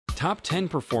Top 10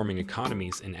 Performing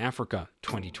Economies in Africa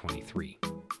 2023.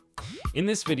 In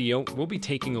this video, we'll be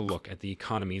taking a look at the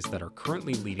economies that are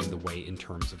currently leading the way in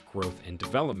terms of growth and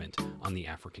development on the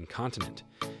African continent.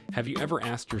 Have you ever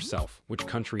asked yourself which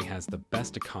country has the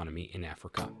best economy in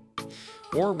Africa?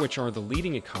 Or which are the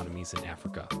leading economies in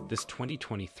Africa this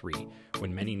 2023,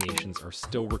 when many nations are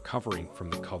still recovering from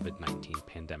the COVID-19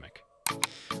 pandemic?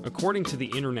 According to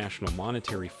the International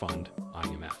Monetary Fund,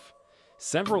 IMF,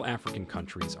 several African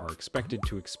countries are expected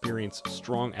to experience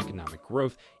strong economic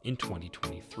growth in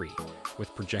 2023,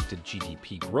 with projected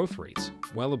GDP growth rates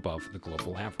well above the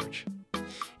global average.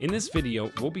 In this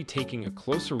video, we'll be taking a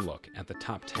closer look at the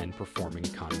top 10 performing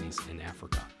economies in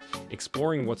Africa,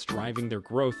 exploring what's driving their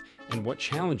growth and what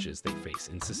challenges they face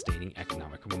in sustaining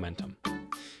economic momentum.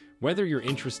 Whether you're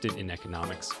interested in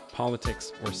economics,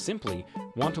 politics, or simply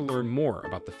want to learn more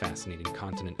about the fascinating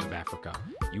continent of Africa,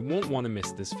 you won't want to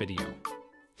miss this video.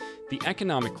 The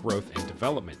economic growth and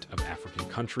development of African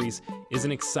countries is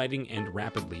an exciting and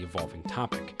rapidly evolving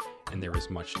topic, and there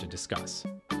is much to discuss.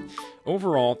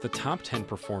 Overall, the top 10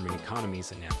 performing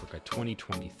economies in Africa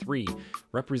 2023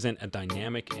 represent a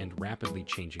dynamic and rapidly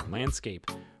changing landscape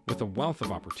with a wealth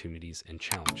of opportunities and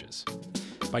challenges.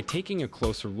 By taking a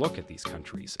closer look at these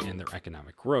countries and their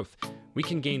economic growth, we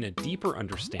can gain a deeper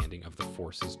understanding of the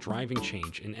forces driving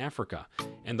change in Africa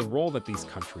and the role that these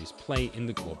countries play in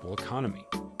the global economy.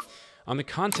 On the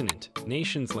continent,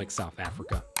 nations like South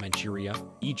Africa, Nigeria,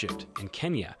 Egypt, and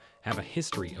Kenya have a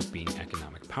history of being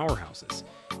economic powerhouses,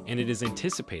 and it is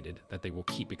anticipated that they will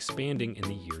keep expanding in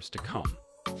the years to come.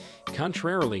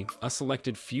 Contrarily, a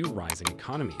selected few rising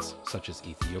economies, such as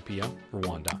Ethiopia,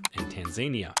 Rwanda, and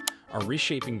Tanzania, are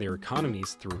reshaping their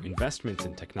economies through investments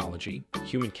in technology,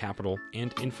 human capital,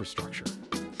 and infrastructure.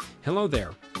 Hello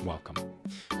there, welcome.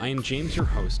 I am James, your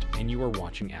host, and you are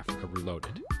watching Africa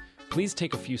Reloaded. Please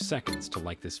take a few seconds to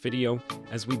like this video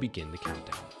as we begin the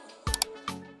countdown.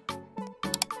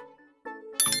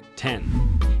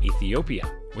 10. Ethiopia,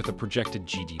 with a projected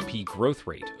GDP growth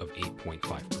rate of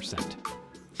 8.5%.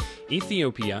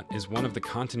 Ethiopia is one of the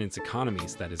continent's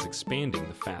economies that is expanding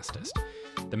the fastest.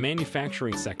 The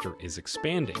manufacturing sector is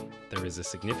expanding, there is a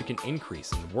significant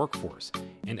increase in the workforce,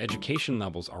 and education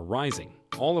levels are rising,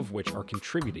 all of which are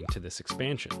contributing to this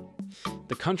expansion.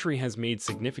 The country has made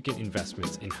significant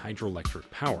investments in hydroelectric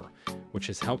power, which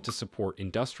has helped to support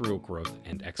industrial growth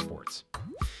and exports.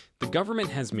 The government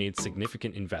has made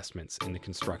significant investments in the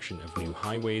construction of new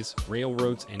highways,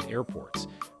 railroads, and airports,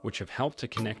 which have helped to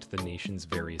connect the nation's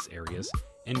various areas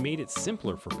and made it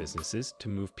simpler for businesses to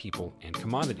move people and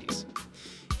commodities.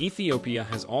 Ethiopia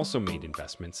has also made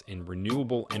investments in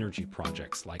renewable energy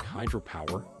projects like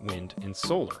hydropower, wind, and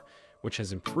solar, which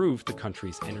has improved the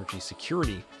country's energy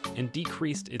security and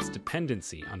decreased its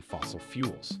dependency on fossil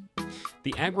fuels.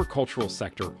 The agricultural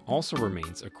sector also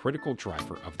remains a critical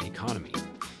driver of the economy.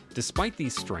 Despite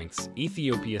these strengths,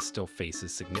 Ethiopia still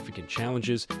faces significant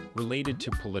challenges related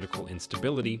to political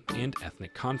instability and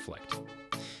ethnic conflict.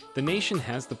 The nation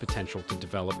has the potential to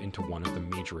develop into one of the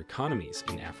major economies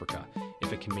in Africa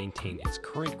if it can maintain its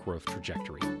current growth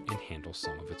trajectory and handle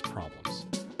some of its problems.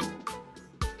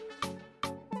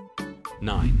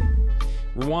 9.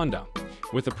 Rwanda,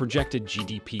 with a projected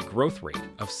GDP growth rate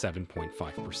of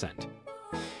 7.5%.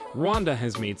 Rwanda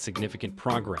has made significant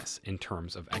progress in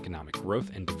terms of economic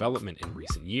growth and development in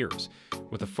recent years,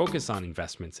 with a focus on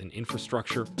investments in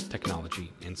infrastructure,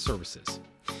 technology, and services.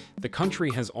 The country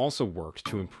has also worked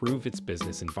to improve its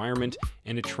business environment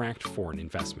and attract foreign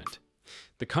investment.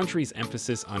 The country's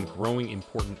emphasis on growing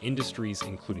important industries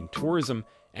including tourism,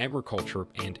 agriculture,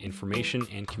 and information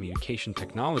and communication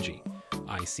technology,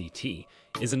 ICT,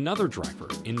 is another driver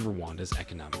in Rwanda's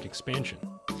economic expansion.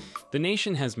 The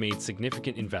nation has made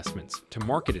significant investments to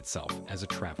market itself as a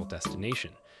travel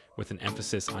destination, with an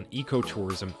emphasis on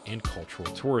ecotourism and cultural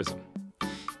tourism.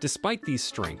 Despite these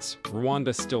strengths,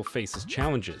 Rwanda still faces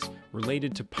challenges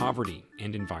related to poverty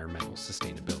and environmental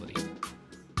sustainability.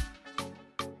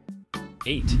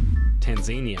 8.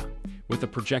 Tanzania, with a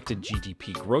projected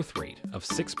GDP growth rate of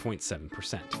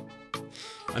 6.7%.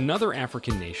 Another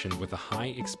African nation with a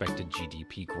high expected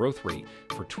GDP growth rate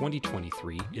for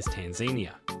 2023 is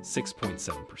Tanzania,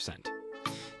 6.7%.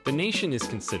 The nation is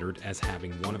considered as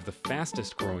having one of the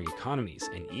fastest growing economies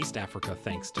in East Africa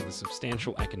thanks to the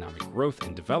substantial economic growth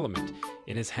and development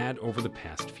it has had over the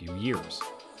past few years.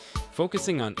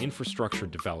 Focusing on infrastructure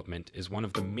development is one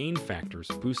of the main factors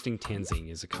boosting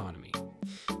Tanzania's economy.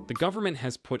 The government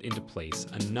has put into place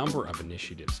a number of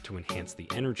initiatives to enhance the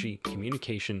energy,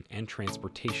 communication, and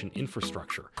transportation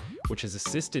infrastructure, which has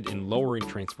assisted in lowering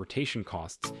transportation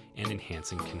costs and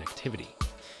enhancing connectivity.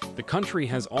 The country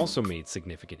has also made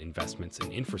significant investments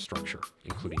in infrastructure,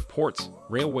 including ports,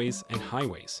 railways, and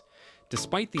highways.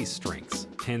 Despite these strengths,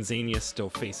 Tanzania still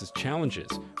faces challenges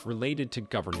related to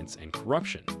governance and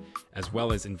corruption, as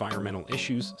well as environmental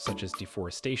issues such as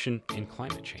deforestation and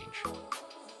climate change.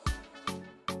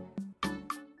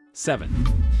 7.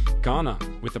 Ghana,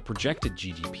 with a projected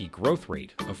GDP growth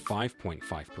rate of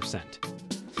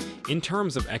 5.5%. In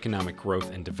terms of economic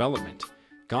growth and development,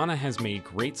 Ghana has made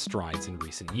great strides in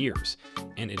recent years,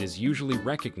 and it is usually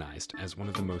recognized as one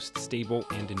of the most stable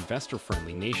and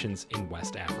investor-friendly nations in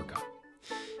West Africa.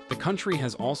 The country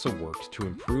has also worked to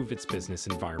improve its business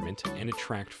environment and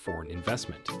attract foreign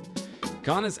investment.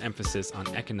 Ghana's emphasis on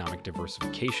economic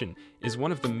diversification is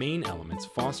one of the main elements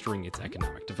fostering its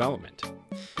economic development.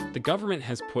 The government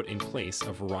has put in place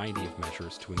a variety of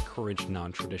measures to encourage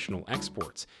non-traditional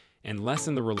exports and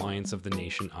lessen the reliance of the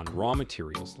nation on raw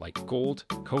materials like gold,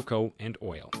 cocoa, and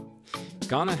oil.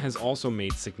 Ghana has also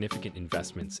made significant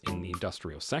investments in the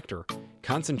industrial sector,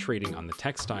 concentrating on the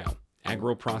textile,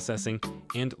 agro-processing,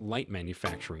 and light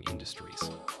manufacturing industries.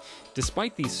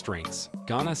 Despite these strengths,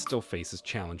 Ghana still faces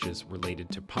challenges related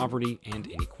to poverty and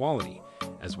inequality,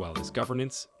 as well as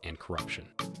governance and corruption.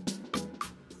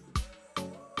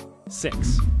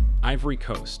 6. Ivory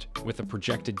Coast, with a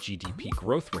projected GDP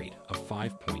growth rate of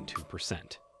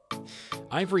 5.2%.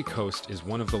 Ivory Coast is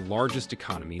one of the largest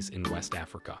economies in West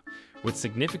Africa, with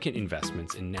significant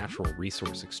investments in natural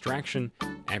resource extraction,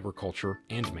 agriculture,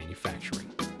 and manufacturing.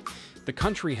 The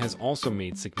country has also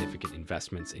made significant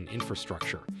investments in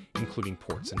infrastructure, including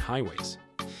ports and highways.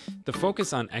 The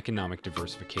focus on economic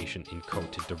diversification in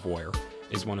Côte d'Ivoire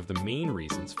is one of the main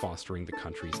reasons fostering the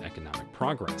country's economic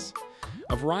progress.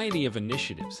 A variety of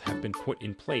initiatives have been put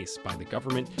in place by the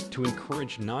government to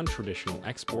encourage non-traditional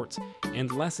exports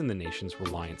and lessen the nation's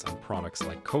reliance on products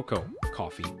like cocoa,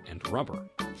 coffee, and rubber.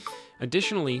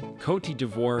 Additionally, Côte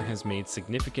d'Ivoire has made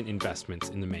significant investments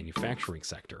in the manufacturing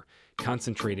sector,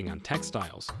 concentrating on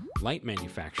textiles, light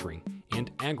manufacturing,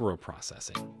 and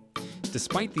agro-processing.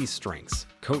 Despite these strengths,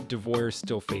 Côte d'Ivoire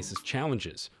still faces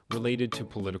challenges related to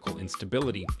political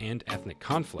instability and ethnic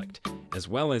conflict, as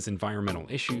well as environmental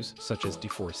issues such as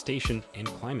deforestation and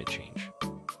climate change.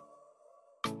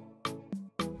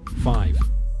 5.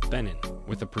 Benin,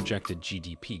 with a projected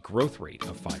GDP growth rate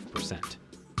of 5%.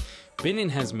 Benin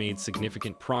has made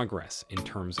significant progress in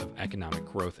terms of economic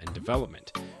growth and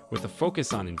development, with a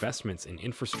focus on investments in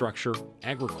infrastructure,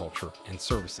 agriculture, and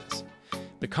services.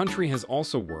 The country has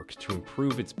also worked to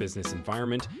improve its business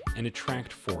environment and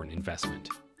attract foreign investment.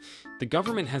 The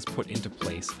government has put into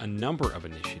place a number of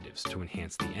initiatives to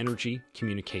enhance the energy,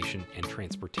 communication, and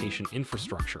transportation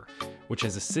infrastructure, which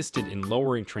has assisted in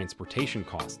lowering transportation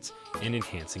costs and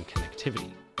enhancing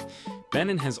connectivity.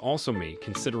 Benin has also made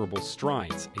considerable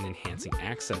strides in enhancing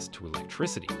access to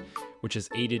electricity, which has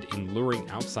aided in luring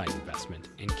outside investment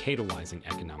and catalyzing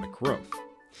economic growth.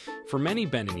 For many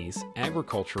Beninese,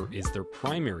 agriculture is their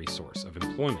primary source of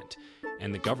employment,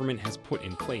 and the government has put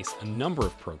in place a number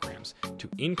of programs to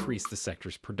increase the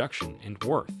sector's production and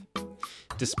worth.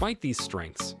 Despite these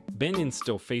strengths, Benin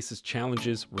still faces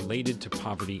challenges related to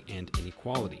poverty and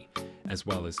inequality, as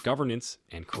well as governance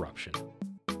and corruption.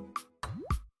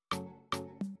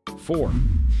 4.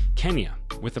 Kenya,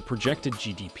 with a projected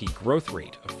GDP growth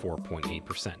rate of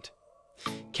 4.8%.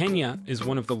 Kenya is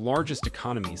one of the largest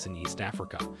economies in East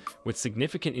Africa, with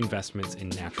significant investments in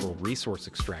natural resource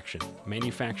extraction,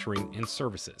 manufacturing, and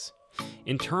services.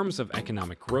 In terms of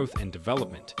economic growth and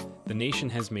development, the nation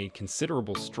has made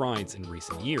considerable strides in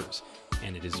recent years,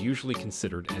 and it is usually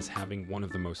considered as having one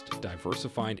of the most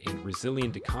diversified and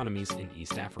resilient economies in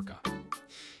East Africa.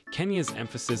 Kenya's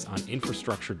emphasis on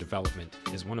infrastructure development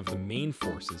is one of the main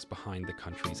forces behind the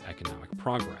country's economic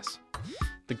progress.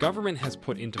 The government has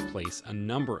put into place a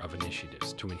number of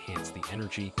initiatives to enhance the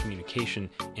energy, communication,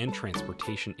 and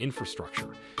transportation infrastructure,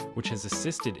 which has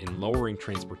assisted in lowering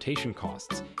transportation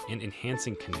costs and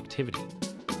enhancing connectivity.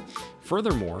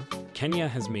 Furthermore, Kenya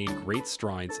has made great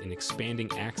strides in expanding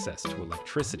access to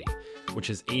electricity, which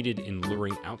has aided in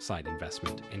luring outside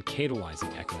investment and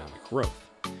catalyzing economic growth.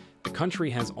 The country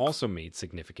has also made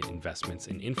significant investments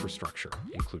in infrastructure,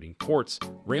 including ports,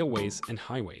 railways, and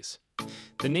highways.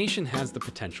 The nation has the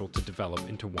potential to develop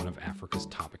into one of Africa's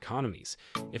top economies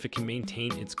if it can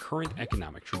maintain its current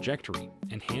economic trajectory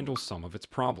and handle some of its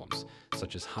problems,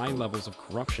 such as high levels of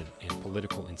corruption and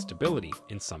political instability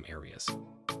in some areas.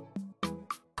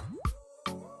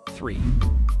 3.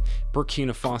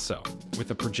 Burkina Faso,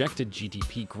 with a projected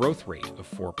GDP growth rate of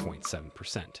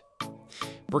 4.7%.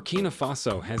 Burkina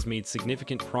Faso has made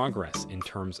significant progress in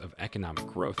terms of economic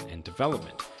growth and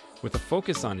development, with a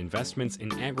focus on investments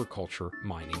in agriculture,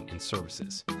 mining, and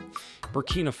services.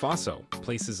 Burkina Faso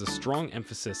places a strong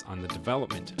emphasis on the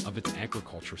development of its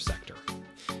agriculture sector.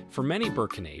 For many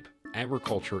Burkinabé,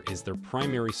 agriculture is their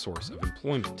primary source of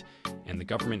employment, and the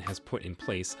government has put in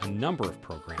place a number of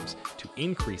programs to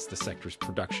increase the sector's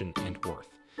production and worth.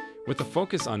 With a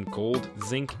focus on gold,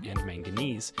 zinc, and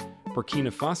manganese,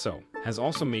 Burkina Faso has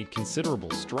also made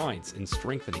considerable strides in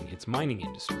strengthening its mining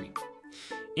industry.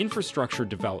 Infrastructure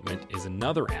development is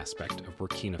another aspect of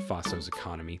Burkina Faso's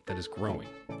economy that is growing.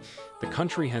 The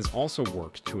country has also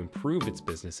worked to improve its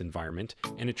business environment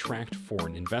and attract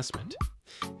foreign investment.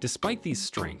 Despite these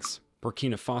strengths,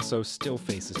 Burkina Faso still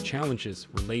faces challenges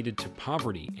related to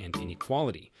poverty and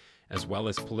inequality, as well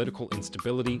as political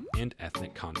instability and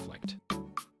ethnic conflict.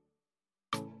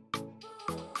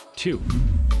 2.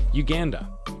 Uganda,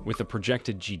 with a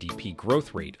projected GDP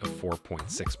growth rate of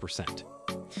 4.6%.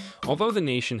 Although the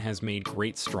nation has made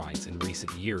great strides in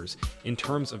recent years in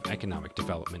terms of economic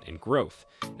development and growth,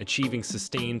 achieving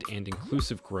sustained and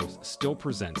inclusive growth still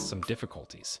presents some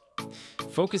difficulties.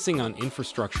 Focusing on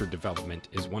infrastructure development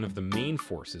is one of the main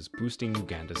forces boosting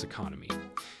Uganda's economy.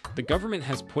 The government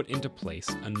has put into place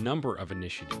a number of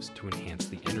initiatives to enhance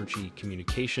the energy,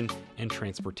 communication, and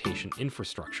transportation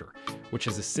infrastructure, which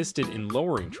has assisted in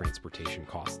lowering transportation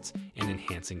costs and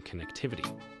enhancing connectivity.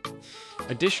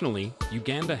 Additionally,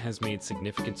 Uganda has made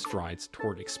significant strides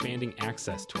toward expanding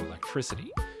access to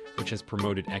electricity, which has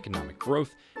promoted economic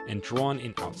growth and drawn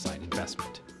in outside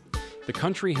investment. The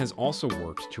country has also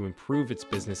worked to improve its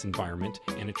business environment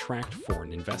and attract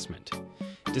foreign investment.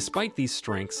 Despite these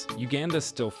strengths, Uganda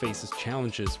still faces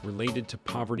challenges related to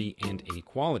poverty and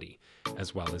inequality,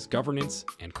 as well as governance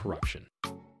and corruption.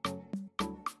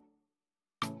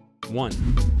 1.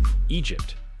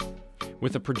 Egypt,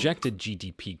 with a projected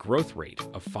GDP growth rate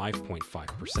of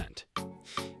 5.5%.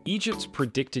 Egypt's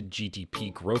predicted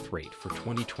GDP growth rate for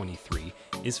 2023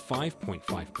 is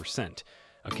 5.5%,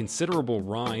 a considerable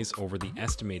rise over the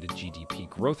estimated GDP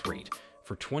growth rate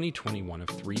for 2021 of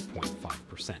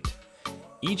 3.5%.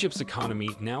 Egypt's economy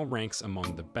now ranks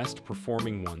among the best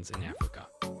performing ones in Africa.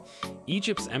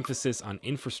 Egypt's emphasis on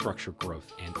infrastructure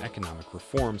growth and economic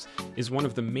reforms is one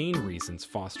of the main reasons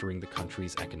fostering the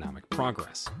country's economic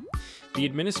progress. The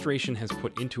administration has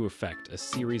put into effect a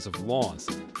series of laws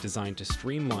designed to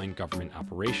streamline government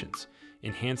operations,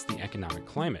 enhance the economic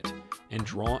climate, and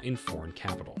draw in foreign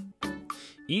capital.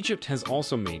 Egypt has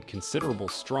also made considerable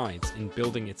strides in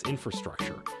building its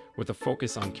infrastructure, with a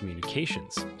focus on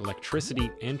communications,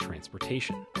 electricity, and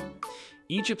transportation.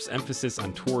 Egypt's emphasis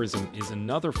on tourism is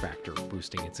another factor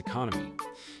boosting its economy.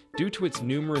 Due to its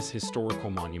numerous historical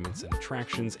monuments and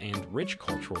attractions and rich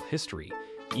cultural history,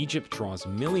 Egypt draws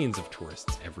millions of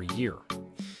tourists every year.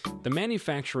 The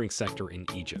manufacturing sector in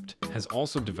Egypt has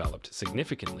also developed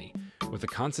significantly, with a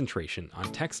concentration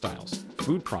on textiles,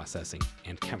 food processing,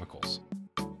 and chemicals.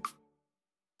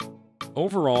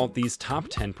 Overall, these top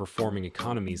 10 performing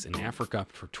economies in Africa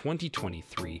for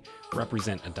 2023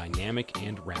 represent a dynamic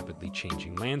and rapidly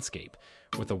changing landscape,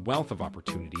 with a wealth of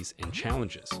opportunities and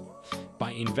challenges.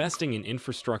 By investing in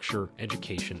infrastructure,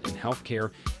 education, and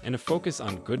healthcare, and a focus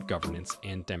on good governance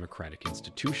and democratic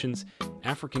institutions,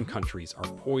 African countries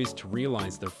are poised to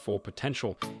realize their full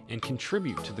potential and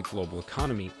contribute to the global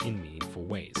economy in meaningful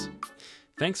ways.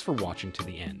 Thanks for watching to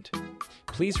the end.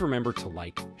 Please remember to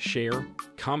like, share,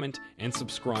 comment, and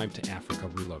subscribe to Africa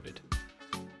Reloaded.